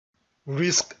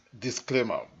Risk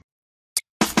disclaimer.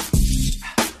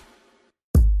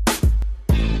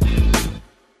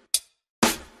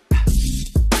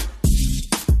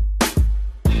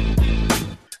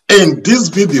 In this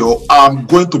video, I'm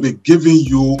going to be giving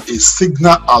you a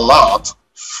signal alert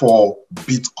for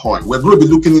Bitcoin. We're going to be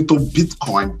looking into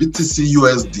Bitcoin,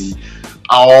 BTCUSD.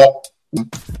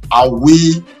 Are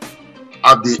we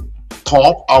at the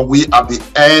top? Are we at the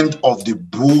end of the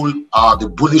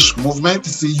bullish movement?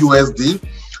 CUSD.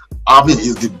 I mean,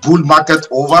 is the bull market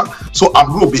over? So I'm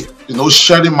going to be,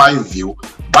 sharing my view.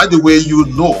 By the way, you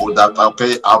know that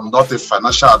I'm not a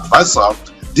financial advisor.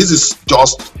 This is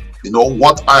just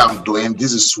what I am doing.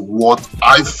 This is what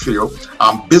I feel,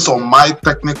 and based on my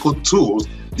technical tools,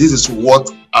 this is what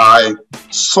I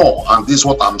saw, and this is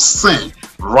what I'm saying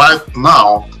right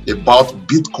now about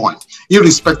Bitcoin.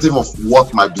 Irrespective of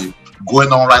what might be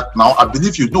going on right now, I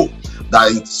believe you know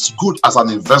that it's good as an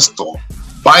investor,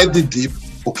 buy the dip,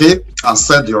 and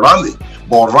sell the rally.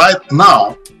 But right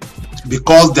now,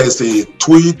 because there's a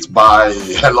tweet by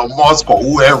Elon Musk or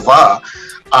whoever,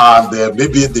 and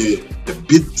maybe the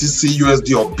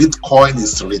BTCUSD or Bitcoin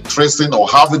is retracing or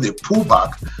having a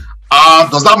pullback,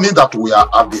 does that mean that we are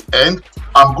at the end?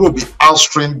 I'm going to be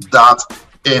answering that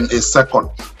in a second.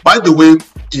 By the way,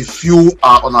 if you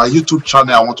are on our YouTube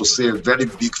channel, I want to say a very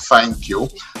big thank you.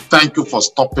 Thank you for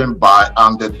stopping by,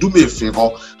 and do me a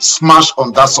favor, smash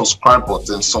on that subscribe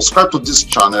button, subscribe to this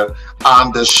channel,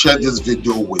 and share this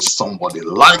video with somebody.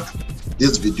 Like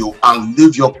this video and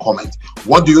leave your comment.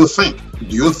 What do you think?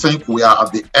 Do you think we are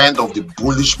at the end of the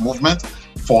bullish movement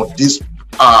for this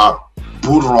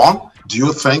bull run? Do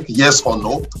you think yes or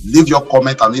no? Leave your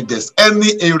comment, and if there's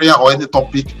any area or any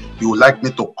topic you would like me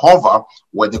to cover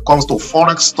when it comes to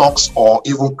forex stocks or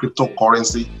even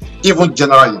cryptocurrency, even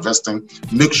general investing,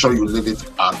 make sure you leave it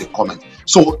at the comment.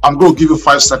 So I'm going to give you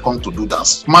 5 seconds to do that.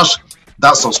 Smash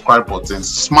that subscribe button,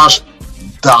 smash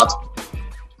that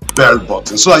bell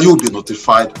button so that you'll be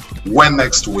notified when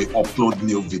next we upload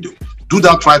new video. Do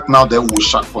that right now, then we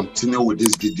shall continue with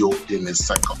this video in a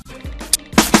second.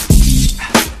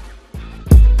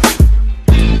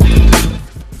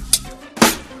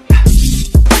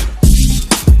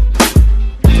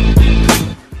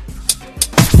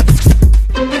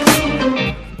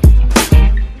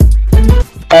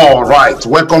 All right,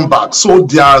 welcome back. So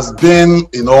there's been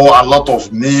a lot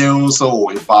of news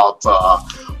about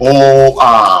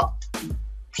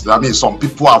some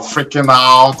people are freaking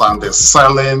out and they're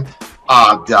selling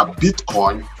their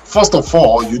Bitcoin. First of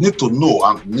all, you need to know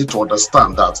and need to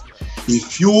understand that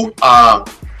if you are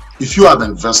an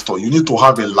investor, you need to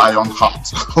have a lion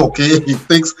heart. It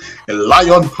takes a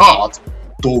lion heart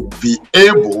to be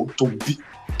able to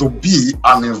be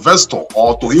an investor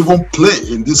or to even play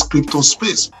in this crypto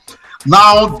space.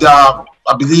 Now, I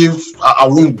believe I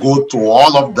won't go to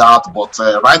all of that, but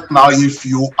right now, if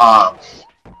you have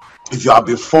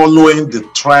been following the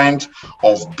trend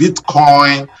of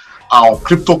Bitcoin or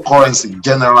cryptocurrency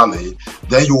generally,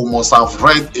 then you must have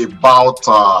read about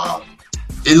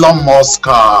Elon Musk,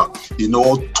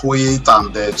 tweet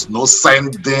and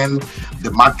sending the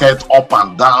market up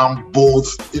and down,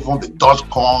 both even the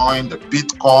Dogecoin, the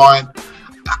Bitcoin.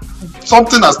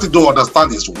 Something I still don't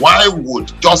understand is why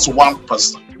would just one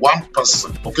person's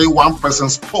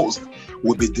post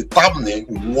will be determining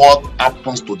what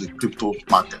happens to the crypto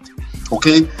market.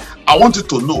 I want you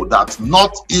to know that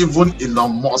not even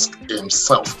Elon Musk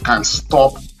himself can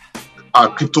stop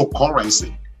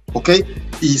cryptocurrency.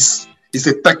 It's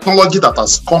a technology that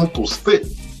has come to stay,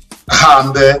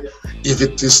 and if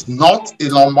it is not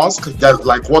Elon Musk, just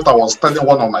like what I was telling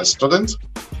one of my students,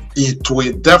 it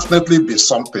will definitely be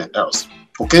something else.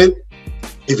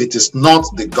 If it is not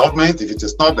the government, if it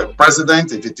is not the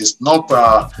president, if it is not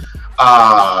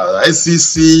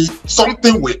SEC,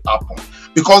 something will happen.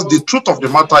 Because the truth of the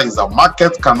matter is the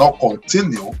market cannot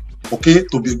continue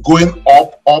to be going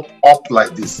up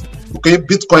like this.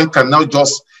 Bitcoin cannot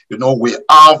just we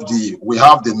have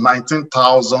the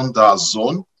 19,000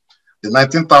 zone,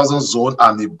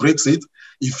 and it breaks it.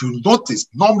 If you notice,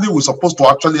 normally we're supposed to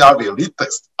actually have a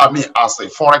retest. As a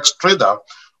forex trader,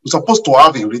 we're supposed to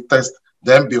have a retest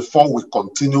then before we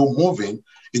continue moving.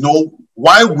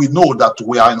 Why we know that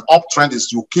we are in uptrend is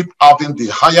you keep having the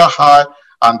higher high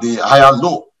and the higher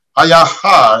low, higher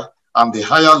high and the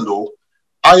higher low,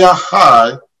 higher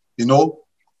high,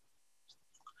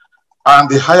 and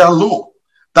the higher low.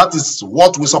 That is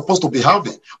what we're supposed to be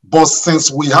having. But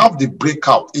since we have the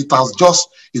breakout, it has just,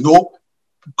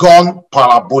 gone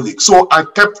parabolic. So I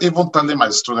kept even telling my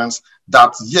students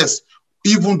that, yes,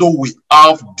 even though we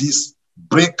have this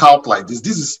breakout like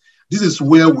this is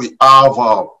where we have,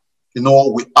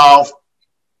 we have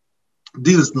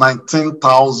This is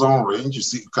 19,000 range. You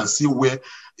see, you can see where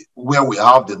we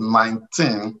have the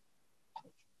 19.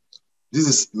 This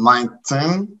is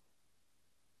 19.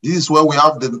 This is where we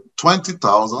have the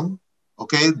 20,000.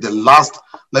 Okay, the last,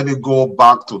 let me go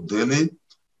back to daily.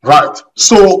 Right.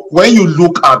 So when you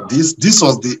look at this, this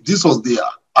was the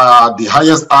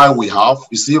highest high we have.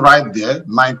 You see right there,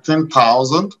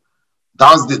 19,000.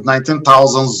 That's the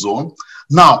 19,000 zone.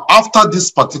 Now, after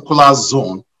this particular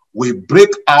zone, we break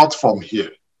out from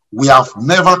here. We have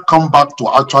never come back to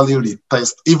actually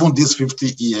retest even this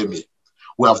 50 EMA.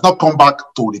 We have not come back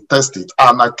to retest it.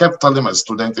 And I kept telling my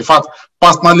students, in fact,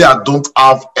 personally, I don't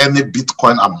have any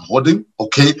Bitcoin I'm holding.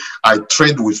 Okay, I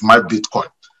trade with my Bitcoin.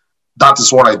 That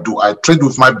is what I do. I trade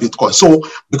with my Bitcoin. So,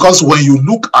 because when you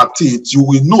look at it, you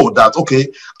will know that,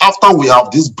 okay, after we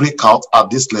have this breakout at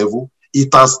this level,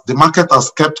 the market has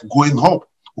kept going up.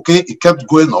 Okay, it kept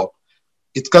going up.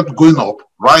 It kept going up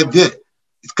right there.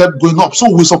 It kept going up. So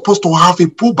we're supposed to have a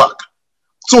pullback.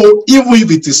 So even if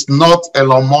it is not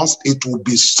Elon Musk, it will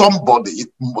be somebody.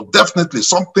 Definitely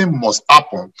something must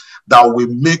happen that will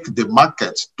make the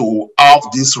market to have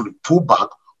this pullback,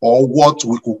 or what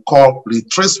we could call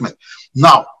retracement.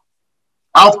 Now,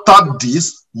 after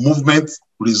this movement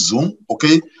resume,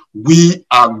 okay, we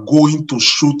are going to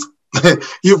shoot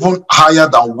even higher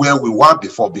than where we were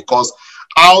before, because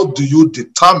how do you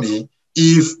determine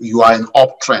if you are in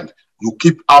uptrend? You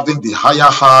keep having the higher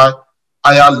high,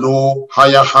 higher low,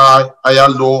 higher high, higher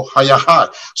low, higher high.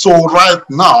 So right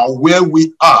now, where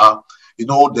we are, you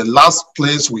know, the last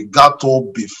place we got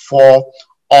to before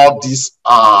all these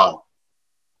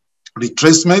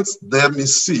retracements, let me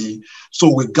see. So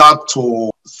we got to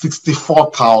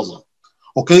 64,000.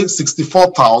 Okay,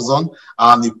 64,000,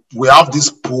 and we have this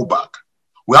pullback.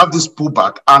 We have this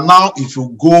pullback, and now if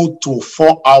you go to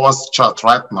 4 hours chart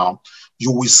right now,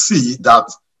 you will see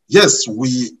that yes,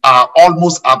 we are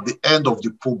almost at the end of the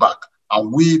pullback,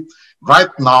 and we right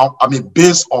now, I mean,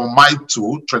 based on my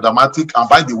tool, Tradermatic, and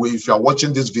by the way, if you are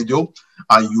watching this video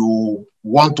and you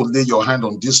want to lay your hand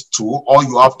on this tool, all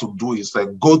you have to do is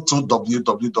go to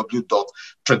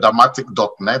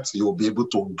www.tradermatic.net. You'll be able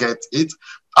to get it.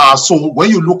 So when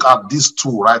you look at this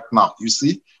tool right now, you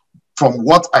see, from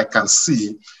what I can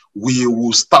see, we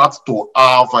will start to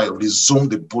have resume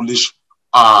the bullish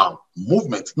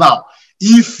movement. Now,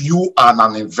 if you are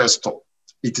an investor,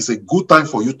 it is a good time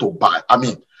for you to buy. I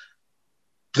mean,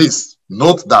 please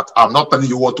note that I'm not telling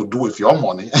you what to do with your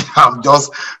money. I'm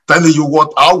just telling you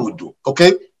what I would do.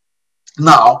 Okay.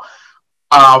 Now,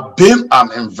 being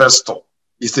an investor,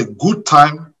 it's a good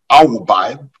time. I will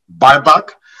buy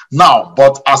back. Now,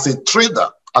 but as a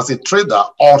trader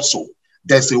also,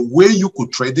 there's a way you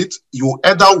could trade it. You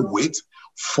either wait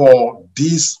for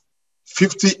this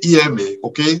 50 EMA,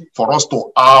 okay, for us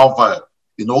to have,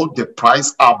 you know, the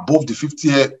price above the 50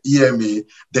 EMA,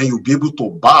 then you'll be able to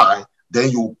buy.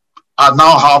 Then you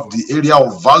now have the area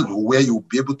of value where you'll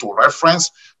be able to reference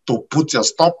to put your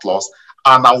stop loss.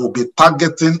 And I will be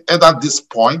targeting either this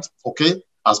point, okay,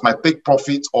 as my take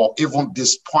profit, or even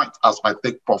this point as my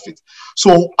take profit.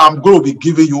 So I'm going to be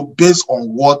giving you based on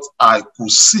what I could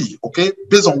see, okay,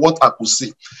 based on what I could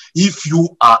see. If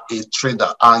you are a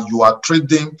trader and you are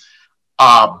trading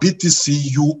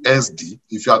BTCUSD,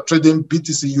 if you are trading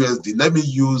BTCUSD, let me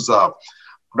use a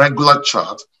regular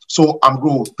chart. So I'm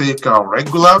going to take a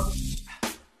regular.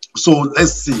 So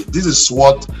let's see, this is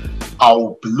what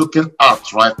I'll be looking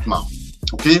at right now.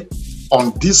 Okay,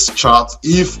 on this chart,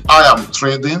 if I am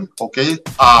trading, okay,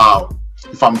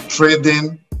 if I'm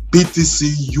trading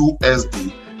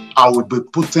BTCUSD, I will be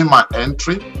putting my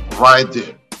entry right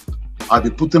there. I'll be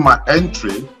putting my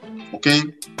entry, okay,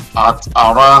 at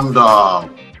around,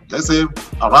 let's say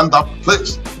around that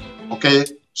place. Okay,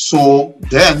 so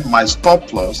then my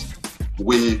stop loss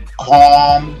will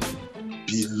come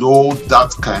below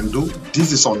that candle.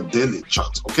 This is on daily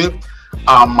chart. Okay,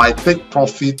 my take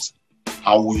profit,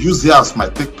 I will use here as my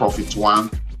take profit 1,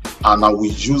 and I will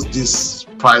use this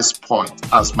price point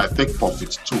as my take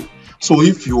profit 2. So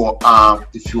if you are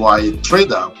a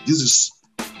trader, this is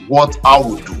what I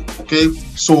will do. Okay,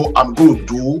 so I'm going to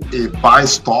do a buy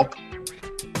stop.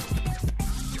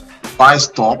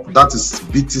 That is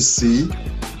BTC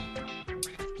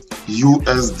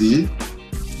USD.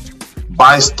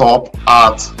 Buy stop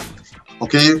at,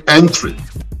 okay, entry.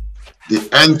 The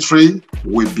entry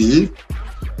will be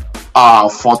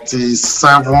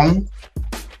 47.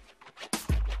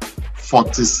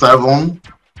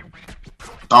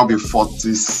 That'll be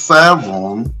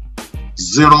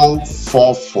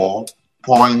 47,044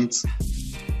 point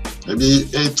maybe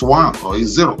 81 or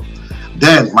 80.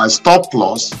 Then my stop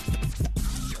loss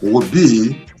would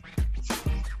be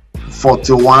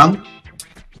 41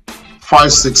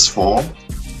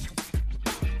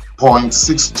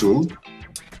 564.62,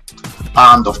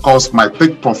 and of course my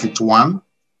take profit one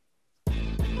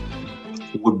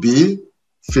would be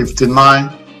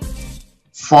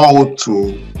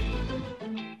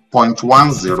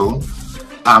 59,402.10,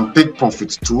 and take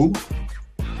profit two,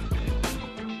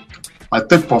 my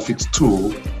take profit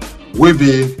two will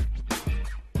be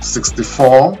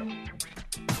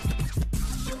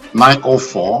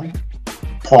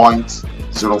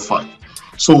 64,904.05.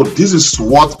 So this is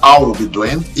what I will be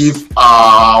doing if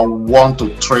I want to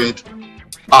trade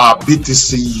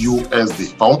BTCUSD.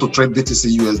 If I want to trade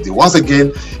BTCUSD, once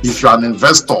again, if you're an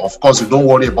investor, of course, you don't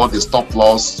worry about the stop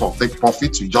loss or take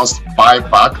profits. You just buy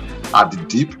back at the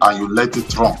dip and you let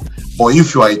it run. But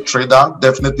if you are a trader,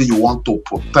 definitely you want to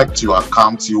protect your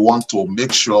account. You want to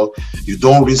make sure you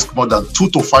don't risk more than 2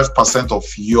 to 5% of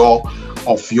your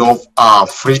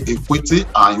free equity,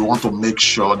 and you want to make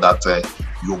sure that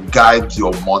you guide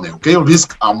your money. Okay,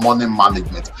 risk and money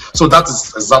management. So that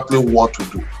is exactly what we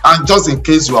do. And just in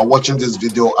case you are watching this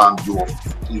video and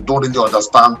you don't really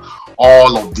understand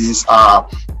all of these,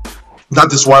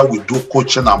 that is why we do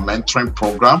coaching and mentoring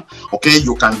program. Okay,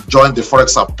 you can join the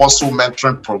Forex Apostle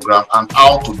mentoring program, and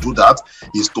how to do that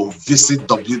is to visit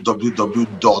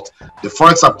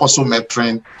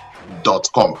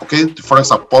www.theforexapostlementoring.com. okay, the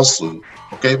Forex Apostle,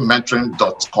 okay,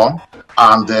 mentoring.com,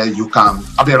 and you can,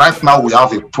 I mean, right now we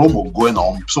have a promo going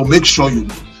on, so make sure you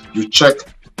check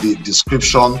the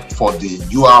description for the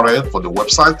URL for the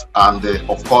website. And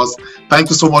of course, thank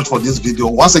you so much for this video.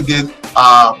 Once again,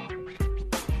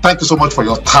 thank you so much for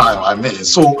your time. I mean,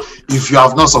 so if you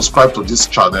have not subscribed to this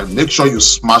channel, make sure you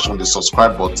smash on the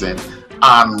subscribe button,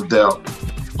 and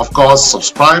of course,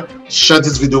 subscribe, share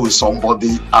this video with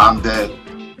somebody, and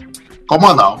come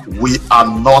on now, we are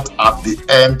not at the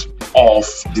end of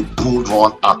the bull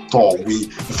run at all. In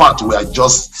fact, we are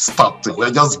just starting. We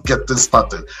are just getting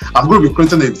started. I'm going to be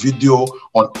creating a video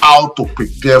on how to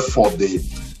prepare for the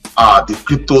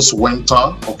cryptos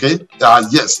winter. Okay,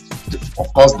 yes,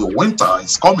 of course the winter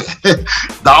is coming.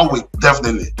 That will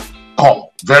definitely come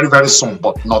very, very soon,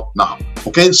 but not now.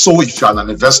 Okay, so if you're an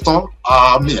investor,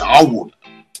 I would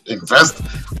invest.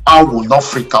 I will not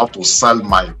freak out to sell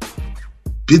my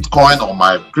Bitcoin or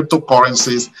my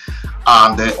cryptocurrencies.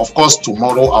 And of course,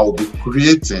 tomorrow I will be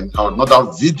creating another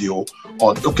video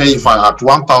on, okay, if I had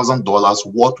 $1,000,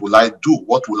 what will I do?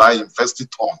 What will I invest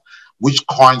it on? Which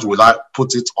coins will I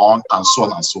put it on, and so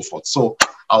on and so forth. So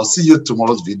I'll see you in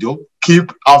tomorrow's video.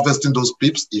 Keep harvesting those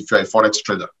pips if you're a Forex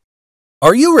trader.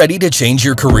 Are you ready to change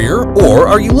your career, or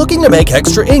are you looking to make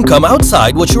extra income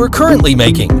outside what you are currently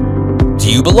making? Do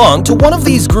you belong to one of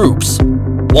these groups?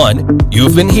 1.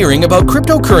 You've been hearing about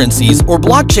cryptocurrencies or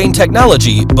blockchain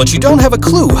technology, but you don't have a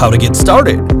clue how to get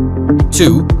started.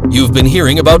 2. You've been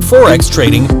hearing about Forex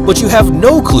trading, but you have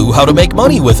no clue how to make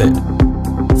money with it.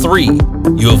 3.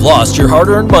 You have lost your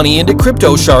hard-earned money into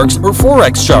crypto sharks or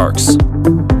Forex sharks.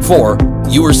 4.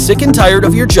 You are sick and tired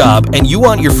of your job and you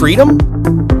want your freedom?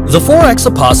 The Forex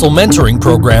Apostle Mentoring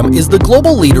Program is the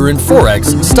global leader in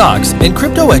Forex, stocks, and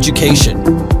crypto education.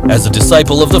 As a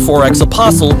disciple of the Forex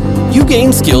Apostle, you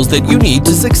gain skills that you need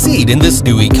to succeed in this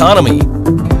new economy.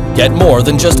 Get more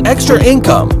than just extra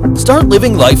income. Start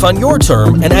living life on your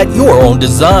term and at your own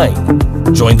design.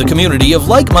 Join the community of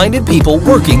like-minded people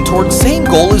working towards the same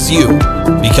goal as you.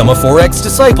 Become a Forex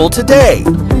disciple today.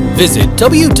 Visit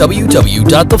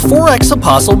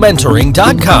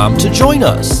www.theforexapostlementoring.com to join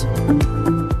us.